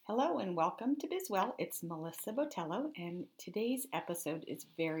Hello and welcome to Bizwell. It's Melissa Botello, and today's episode is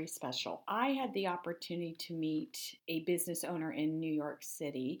very special. I had the opportunity to meet a business owner in New York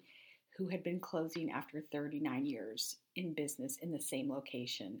City who had been closing after 39 years in business in the same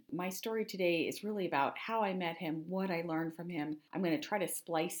location. My story today is really about how I met him, what I learned from him. I'm going to try to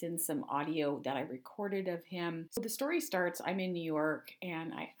splice in some audio that I recorded of him. So the story starts, I'm in New York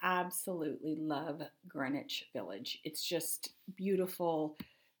and I absolutely love Greenwich Village. It's just beautiful.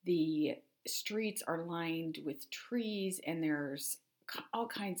 The streets are lined with trees and there's all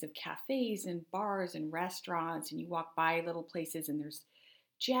kinds of cafes and bars and restaurants, and you walk by little places and there's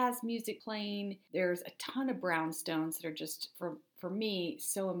jazz music playing. There's a ton of brownstones that are just, for me,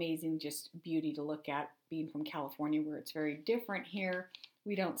 so amazing, just beauty to look at, being from California where it's very different here.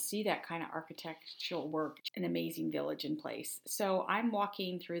 We don't see that kind of architectural work. An amazing village in place. So I'm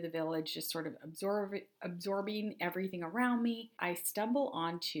walking through the village, just sort of absorbing everything around me. I stumble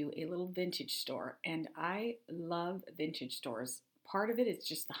onto a little vintage store, and I love vintage stores. Part of it is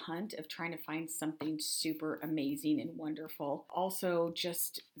just the hunt of trying to find something super amazing and wonderful. Also,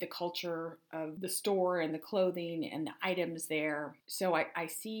 just the culture of the store and the clothing and the items there. So I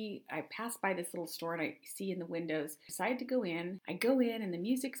pass by this little store and I see in the windows, decide to go in. I go in and the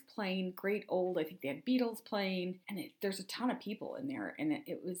music's playing, great old, I think they had Beatles playing, and there's a ton of people in there. And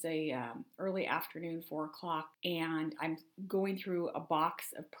it was a early afternoon, 4 o'clock, and I'm going through a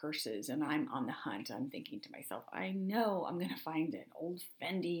box of purses and I'm on the hunt. I'm thinking to myself, I know I'm going to find an old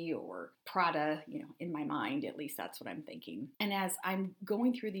Fendi or Prada, in my mind, at least that's what I'm thinking. And as I'm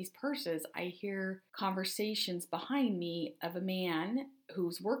going through these purses, I hear conversations behind me of a man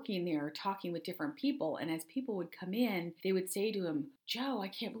who's working there talking with different people. And as people would come in, they would say to him, Joe, I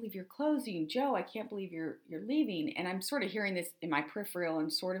can't believe you're closing. Joe, I can't believe you're leaving. And I'm sort of hearing this in my peripheral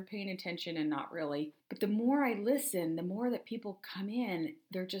and sort of paying attention and not really. But the more I listen, the more that people come in,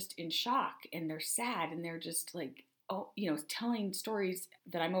 they're just in shock and they're sad and they're just like, telling stories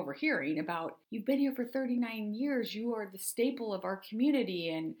that I'm overhearing about, you've been here for 39 years, you are the staple of our community.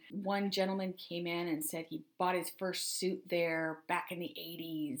 And one gentleman came in and said he bought his first suit there back in the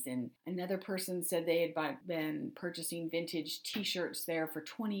 80s. And another person said they had been purchasing vintage t-shirts there for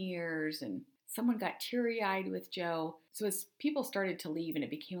 20 years. And someone got teary-eyed with Joe. So as people started to leave and it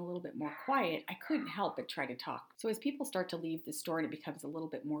became a little bit more quiet, I couldn't help but try to talk. So as people start to leave the store and it becomes a little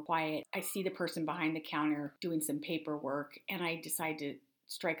bit more quiet, I see the person behind the counter doing some paperwork, and I decide to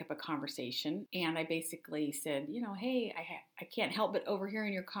strike up a conversation. And I basically said, hey, I can't help but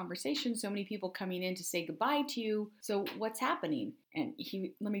overhearing your conversation. So many people coming in to say goodbye to you. So what's happening? And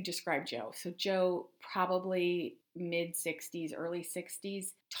let me describe Joe. So Joe, probably mid 60s, early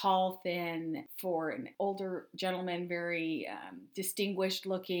 60s, tall, thin, for an older gentleman, very distinguished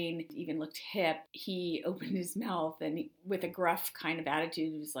looking, even looked hip. He opened his mouth and with a gruff kind of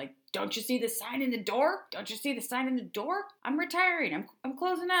attitude, he was like, don't you see the sign in the door? Don't you see the sign in the door? I'm retiring. I'm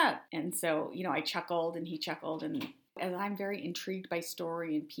closing up. And so, I chuckled and he chuckled, and as I'm very intrigued by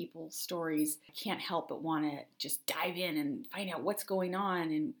story and people's stories, I can't help but want to just dive in and find out what's going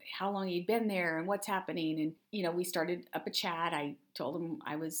on and how long he'd been there and what's happening. And, we started up a chat. I told him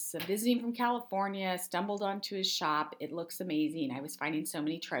I was visiting from California, stumbled onto his shop. It looks amazing. I was finding so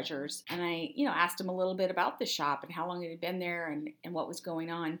many treasures. And I, asked him a little bit about the shop and how long it had been there and what was going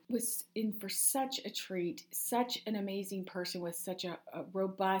on. Was in for such a treat, such an amazing person with such a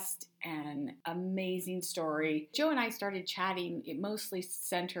robust and amazing story. Joe and I started chatting. It mostly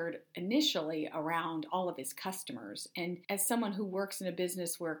centered initially around all of his customers. And as someone who works in a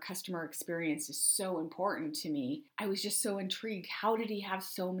business where customer experience is so important to me, I was just so intrigued. How did he have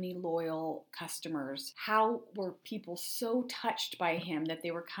so many loyal customers? How were people so touched by him that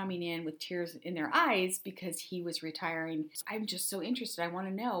they were coming in with tears in their eyes because he was retiring? I'm just so interested. I want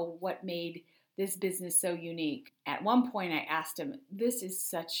to know what made this business so unique. At one point I asked him, this is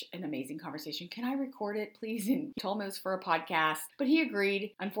such an amazing conversation. Can I record it, please? And he told me it was for a podcast, but he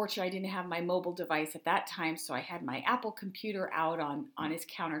agreed. Unfortunately, I didn't have my mobile device at that time, so I had my Apple computer out on his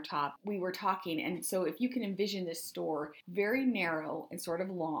countertop. We were talking, and so if you can envision this store, very narrow and sort of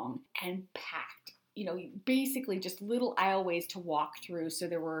long and packed. Basically just little aisleways to walk through. So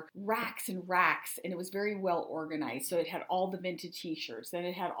there were racks and racks, and it was very well organized. So it had all the vintage t-shirts, then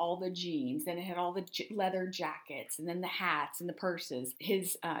it had all the jeans, then it had all the leather jackets, and then the hats and the purses.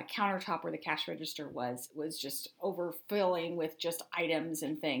 His countertop where the cash register was just overfilling with just items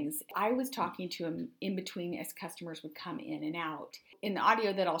and things. I was talking to him in between as customers would come in and out. In the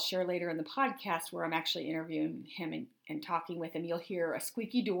audio that I'll share later in the podcast, where I'm actually interviewing him and talking with him, you'll hear a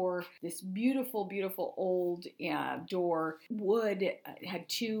squeaky door, this beautiful, beautiful old door, wood, had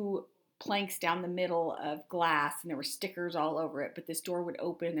two planks down the middle of glass and there were stickers all over it, but this door would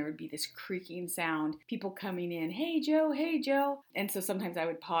open and there would be this creaking sound, people coming in, hey Joe, hey Joe. And so sometimes I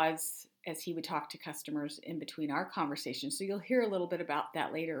would pause as he would talk to customers in between our conversations. So you'll hear a little bit about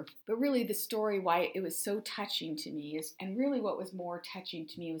that later. But really the story, why it was so touching to me is, and really what was more touching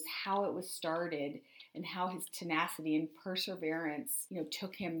to me was how it was started and how his tenacity and perseverance,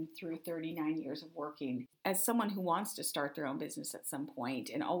 took him through 39 years of working. As someone who wants to start their own business at some point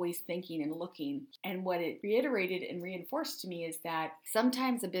and always thinking and looking, and what it reiterated and reinforced to me is that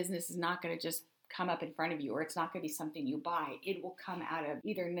sometimes a business is not going to just come up in front of you, or it's not going to be something you buy. It will come out of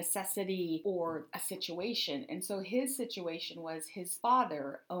either necessity or a situation. And so his situation was his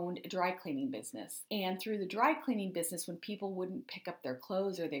father owned a dry cleaning business. And through the dry cleaning business, when people wouldn't pick up their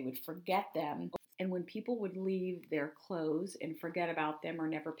clothes or they would forget them, and when people would leave their clothes and forget about them or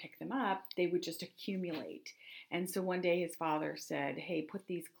never pick them up, they would just accumulate. And so one day his father said, hey, put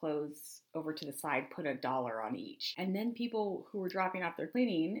these clothes over to the side, put $1 on each. And then people who were dropping off their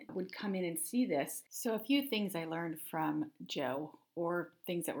cleaning would come in and see this. So a few things I learned from Joe, or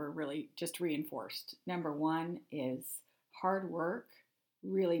things that were really just reinforced. Number one is hard work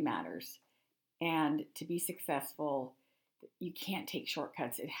really matters. And to be successful, you can't take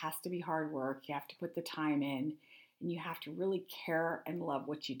shortcuts. It has to be hard work. You have to put the time in, and you have to really care and love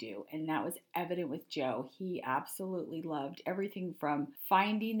what you do. And that was evident with Joe. He absolutely loved everything from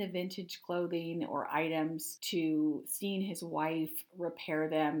finding the vintage clothing or items to seeing his wife repair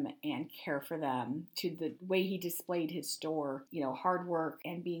them and care for them, to the way he displayed his store. Hard work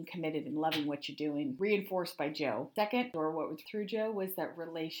and being committed and loving what you're doing, reinforced by Joe. Second, or what was through Joe, was that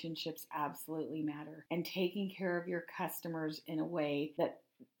relationships absolutely matter, and taking care of your customers in a way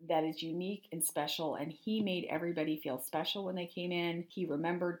that is unique and special. And he made everybody feel special when they came in. He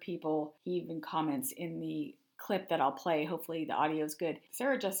remembered people. He even comments in the clip that I'll play, hopefully the audio is good.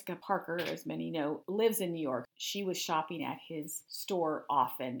 Sarah Jessica Parker, as many know, lives in New York. She was shopping at his store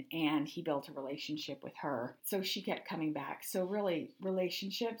often, and he built a relationship with her. So she kept coming back. So really,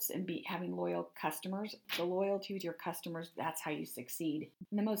 relationships and having loyal customers, the loyalty with your customers, that's how you succeed.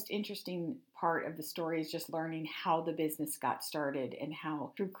 And the most interesting part of the story is just learning how the business got started and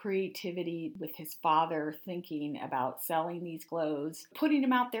how through creativity with his father thinking about selling these clothes, putting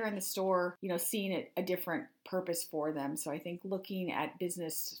them out there in the store, seeing it a different purpose for them. So I think looking at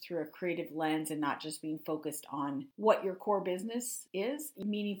business through a creative lens and not just being focused on what your core business is,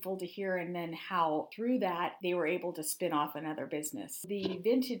 meaningful to hear, and then how through that they were able to spin off another business. The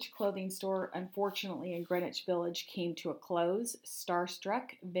vintage clothing store, unfortunately, in Greenwich Village came to a close.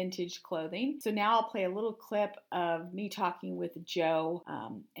 Starstruck Vintage Clothing. So now I'll play a little clip of me talking with Joe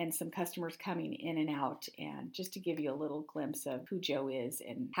and some customers coming in and out, and just to give you a little glimpse of who Joe is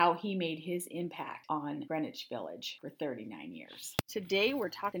and how he made his impact on Greenwich Village for 39 years. Today we're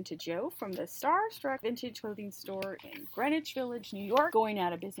talking to Joe from the Starstruck Vintage Clothing Store in Greenwich Village, New York. Going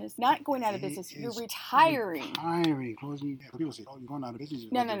out of business. Not going out of business. You're retiring. Retiring. Closing. People say, oh, you're going out of business.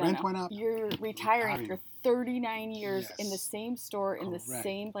 No. Rent went up. You're retiring after 39 years Yes. in the same store, in the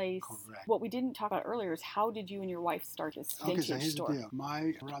same place. Correct. What we didn't talk about earlier is how did you and your wife start this vintage so here's store? the deal.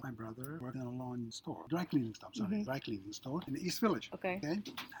 My brother worked in a lawn store, dry cleaning store in the East Village. Okay.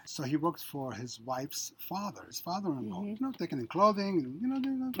 So he worked for his wife's father, his father-in-law, taking in clothing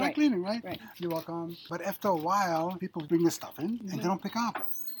and, dry cleaning, right? You walk on. But after a while, people bring the stuff in and they don't pick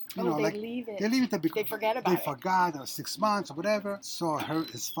up. They leave it. They leave it. They forget about it. They forgot, 6 months or whatever. So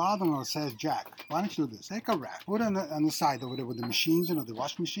his father-in-law says, Jack, why don't you do this? Take a rack, put it on the side over there with the machines, the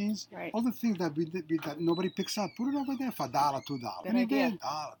wash machines. Right. All the things that that nobody picks up, put it over there for $1, $2. And he did.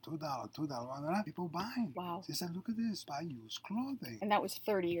 $1, $2. People buying. Wow. He said, look at this, buy used clothing. And that was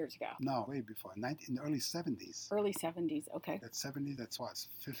 30 years ago. No, way before, in the early 70s. Early 70s, okay. That's 70, that's what,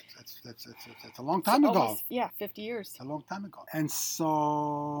 50, that's a long time ago. 50 years. A long time ago. And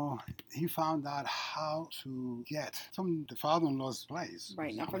so he found out how to get from the father-in-law's place.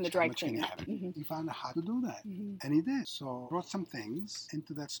 Right, not from the dry cleaner. He found out how to do that. And he did. So brought some things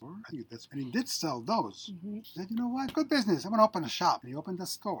into that store. And he did sell those. He said, you know what? Good business. I'm going to open a shop. And he opened a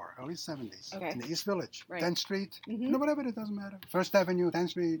store, early 70s, in the East Village. 10th Street. Whatever, it doesn't matter. First Avenue, 10th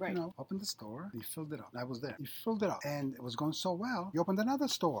Street, opened the store. And he filled it up. I was there. He filled it up. And it was going so well, he opened another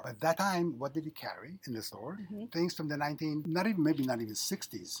store. At that time, what did he carry in the store? Things from the not even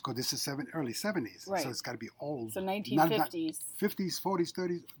 60s. because this is early 70s. Right. So it's got to be old. So 1950s. 50s, 40s,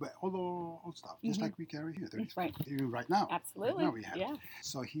 30s, but old stuff, just like we carry here. 30s. Right. Even right now. Absolutely. Right now we have. Yeah.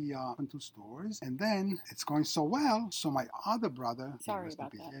 So he opened 2 stores, and then it's going so well. So my other brother, sorry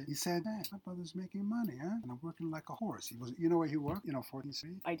about that. He said, "Hey, my brother's making money, huh? And I'm working like a horse." He was, you know where he worked? 14th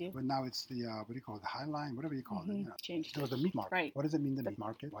Street. I do. But now it's the what do you call it? The High Line, whatever you call it. Changed. It was the meat market. Right. What does it mean, the meat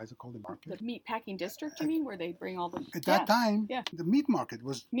market? Why is it called the market? The meat packing district, you mean, where they bring all the... At that time, the meat market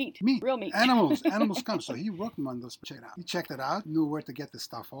was meat, real meat. Animals come. So he worked on those. Check it out. He checked it out, knew where to get the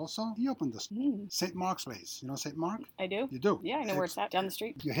stuff also. He opened this St. Mark's place. You know St. Mark? I do. You do? Yeah, I know where it's at, down the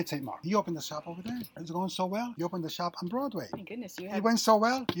street. You hit St. Mark. He opened the shop over there. It was going so well. He opened the shop on Broadway. My goodness, It went so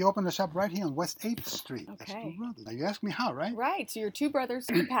well, he opened the shop right here on West 8th Street. Okay. That's 2 brothers. Now you ask me how, right? Right. So your 2 brothers,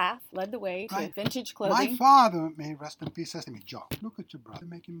 your path, led the way to vintage clothing. My father, may he rest in peace, says to me, "Joe, look at your brother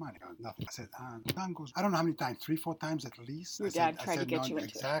making money." Nothing. I said, time goes, I don't know how many times, 3, 4 times at least. Your dad tried to get you into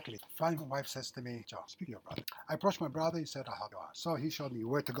it. Exactly. Finally, my wife says to me, "Joe, speak to your brother." I approached my brother. He said, "I'll help you out." So he showed me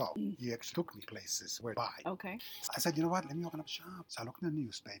where to go. He actually took me places where to buy. Okay. I said, "You know what? Let me open up a shop." So I looked in the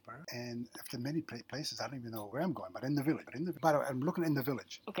newspaper, and after many places, I don't even know where I'm going, but in the village. But I'm looking in the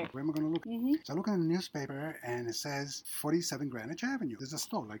village. Okay. Where am I going to look? So I look in the newspaper, and it says 47 Greenwich Avenue. There's a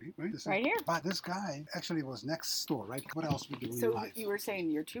store, right here. But this guy actually was next door, right? What else we do in So life? you were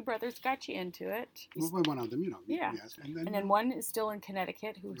saying your 2 brothers got you into it. One of them, Yeah. Yes. And then one is still in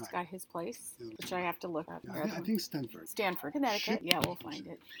Connecticut, who's got his place, which I have to look up. Yeah, I think Stanford, Connecticut. Yeah, we'll find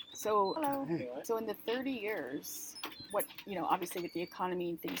it. So, Hey. So in the 30 years, what, obviously with the economy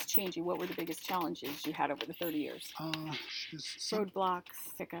and things changing, what were the biggest challenges you had over the 30 years? Roadblocks,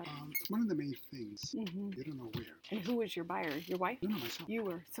 hiccups. One of the main things, you don't know where. And who was your buyer? Your wife? No, myself. You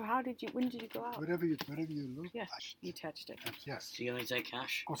were. So when did you go out? Whatever you look. Yeah, you touched it. Yes. So you only take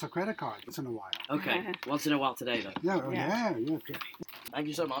cash? Also credit card, once in a while. Okay, once in a while today though. Yeah. Thank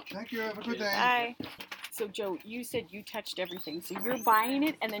you so much. Thank you, have a good day. Bye. So Joe, you said you touched everything. So you're buying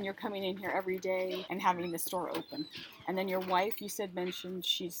it and then you're coming in here every day and having the store open. And then your wife, you mentioned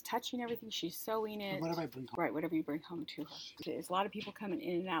she's touching everything, she's sewing it. Whatever I bring home. Right, whatever you bring home to her. There's a lot of people coming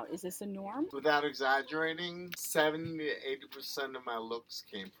in and out. Is this a norm? Without exaggerating, 70 to 80% of my looks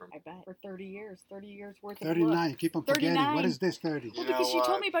came from... I bet. For 30 years worth of 39, look. keep on forgetting. 39. What is this, 30? Well, because you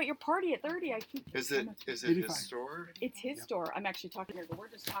told me about your party at 30. Is it his store? It's his store. I'm actually talking here, but we're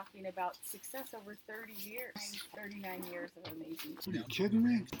just talking about success over 30 years. 39 years of amazing. Are you kidding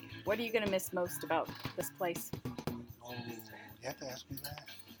me? What are you going to miss most about this place? Oh, you have to ask me that.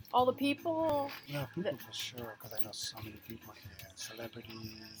 All the people. Yeah, people for sure, because I know so many people here.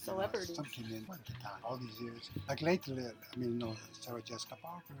 Celebrities. Some came in at the time, all these years. Like lately, Sarah Jessica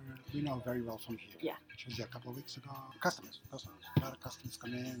Parker, we know very well from here. Yeah. She was there a couple of weeks ago. Customers. A lot of customers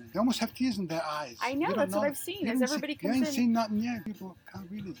come in. And they almost have tears in their eyes. I know, that's what I've seen. As everybody comes in. You ain't seen nothing yet. People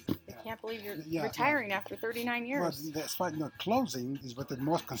can't really. They can't believe you're retiring after 39 years. Well, that's why closing is what they're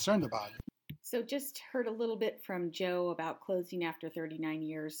most concerned about. So just heard a little bit from Joe about closing after 39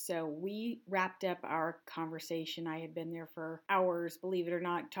 years. So we wrapped up our conversation. I had been there for hours, believe it or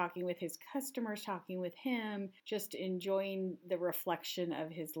not, talking with his customers, talking with him, just enjoying the reflection of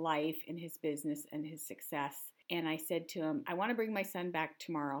his life and his business and his success. And I said to him, I want to bring my son back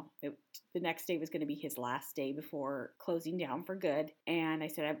tomorrow. The next day was going to be his last day before closing down for good. And I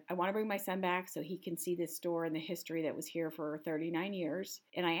said, I want to bring my son back so he can see this store and the history that was here for 39 years.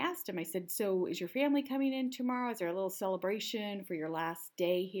 And I asked him, I said, so is your family coming in tomorrow? Is there a little celebration for your last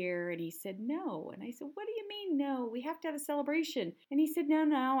day here? And he said, no. And I said, what do you mean, no? We have to have a celebration. And he said,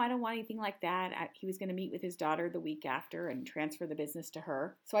 no, I don't want anything like that. He was going to meet with his daughter the week after and transfer the business to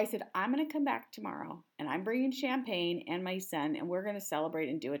her. So I said, I'm going to come back tomorrow and I'm bringing champagne and my son and we're going to celebrate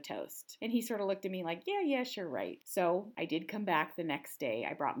and do a toast. And he sort of looked at me like, yeah, sure, right. So I did come back the next day.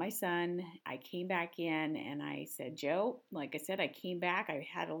 I brought my son. I came back in and I said, Joe, like I said, I came back. I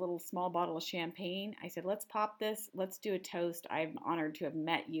had a little small bottle of champagne. I said, let's pop this. Let's do a toast. I'm honored to have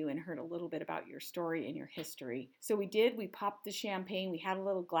met you and heard a little bit about your story and your history. So we did. We popped the champagne. We had a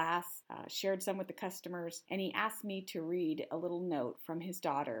little glass, shared some with the customers, and he asked me to read a little note from his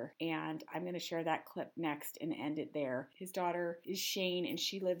daughter. And I'm going to share that clip next and end it there. His daughter is Shane and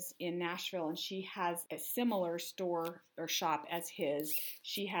she lives in Nashville and she has a similar store or shop as his.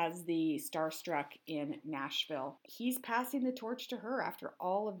 She has the Starstruck in Nashville. He's passing the torch to her after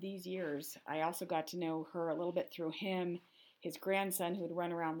all of these years. I also got to know her a little bit through him, his grandson who had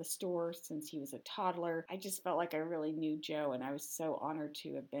run around the store since he was a toddler. I just felt like I really knew Joe and I was so honored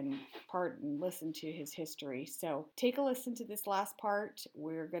to have been part and listened to his history. So take a listen to this last part.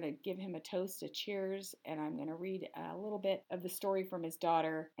 We're going to give him a toast, a cheers, and I'm going to read a little bit of the story from his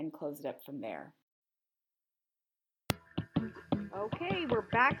daughter and close it up from there. Okay, we're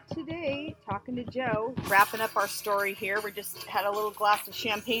back today talking to Joe, wrapping up our story here. We just had a little glass of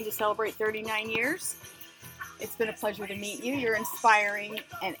champagne to celebrate 39 years. It's been a pleasure to meet you. You're inspiring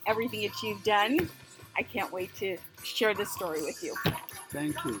and everything that you've done. I can't wait to share this story with you.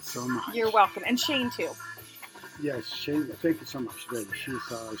 Thank you so much. You're welcome. And Shane, too. Yes, Shane, thank you so much, really.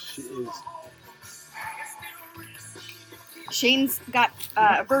 She is... Shane's got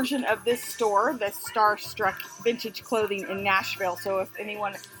a version of this store, the Starstruck Vintage Clothing in Nashville. So if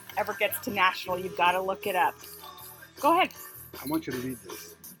anyone ever gets to Nashville, you've got to look it up. Go ahead. I want you to read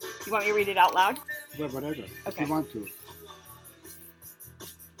this. You want me to read it out loud? Well, whatever. Okay. If you want to.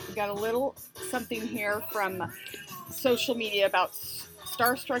 We got a little something here from social media about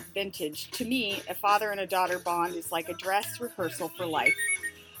Starstruck Vintage. To me, a father and a daughter bond is like a dress rehearsal for life.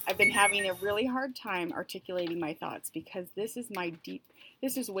 I've been having a really hard time articulating my thoughts because this is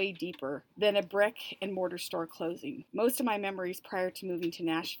way deeper than a brick and mortar store closing. Most of my memories prior to moving to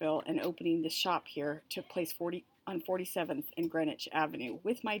Nashville and opening the shop here took place on 47th and Greenwich Avenue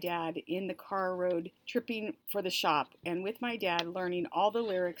with my dad in the car road tripping for the shop, and with my dad learning all the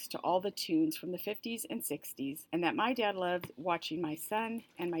lyrics to all the tunes from the 50s and 60s, and that my dad loved watching my son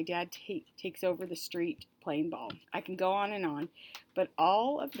and my dad takes over the street playing ball. I can go on, but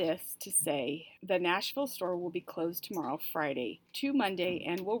all of this to say the Nashville store will be closed tomorrow, Friday, to Monday,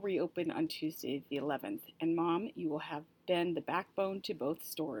 and will reopen on Tuesday the 11th. And Mom, you will have been the backbone to both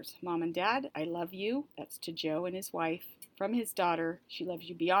stores. Mom and Dad, I love you. That's to Joe and his wife. From his daughter, she loves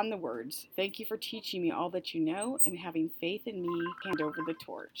you beyond the words. Thank you for teaching me all that you know and having faith in me. Hand over the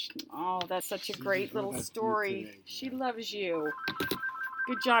torch. Oh, that's such a great little story. She loves you.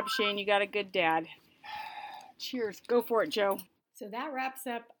 Good job, Shane. You got a good dad. Cheers. Go for it, Joe. So that wraps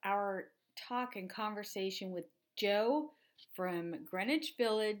up our talk and conversation with Joe from Greenwich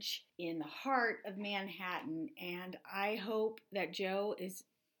Village in the heart of Manhattan. And I hope that Joe is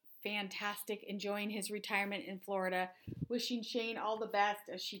fantastic, enjoying his retirement in Florida. Wishing Shane all the best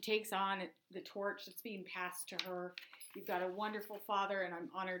as she takes on the torch that's being passed to her. You've got a wonderful father, and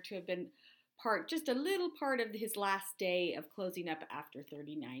I'm honored to have been just a little part of his last day of closing up after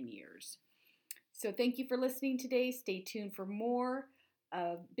 39 years. So thank you for listening today. Stay tuned for more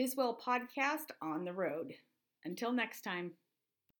of Bizwell Podcast on the road. Until next time.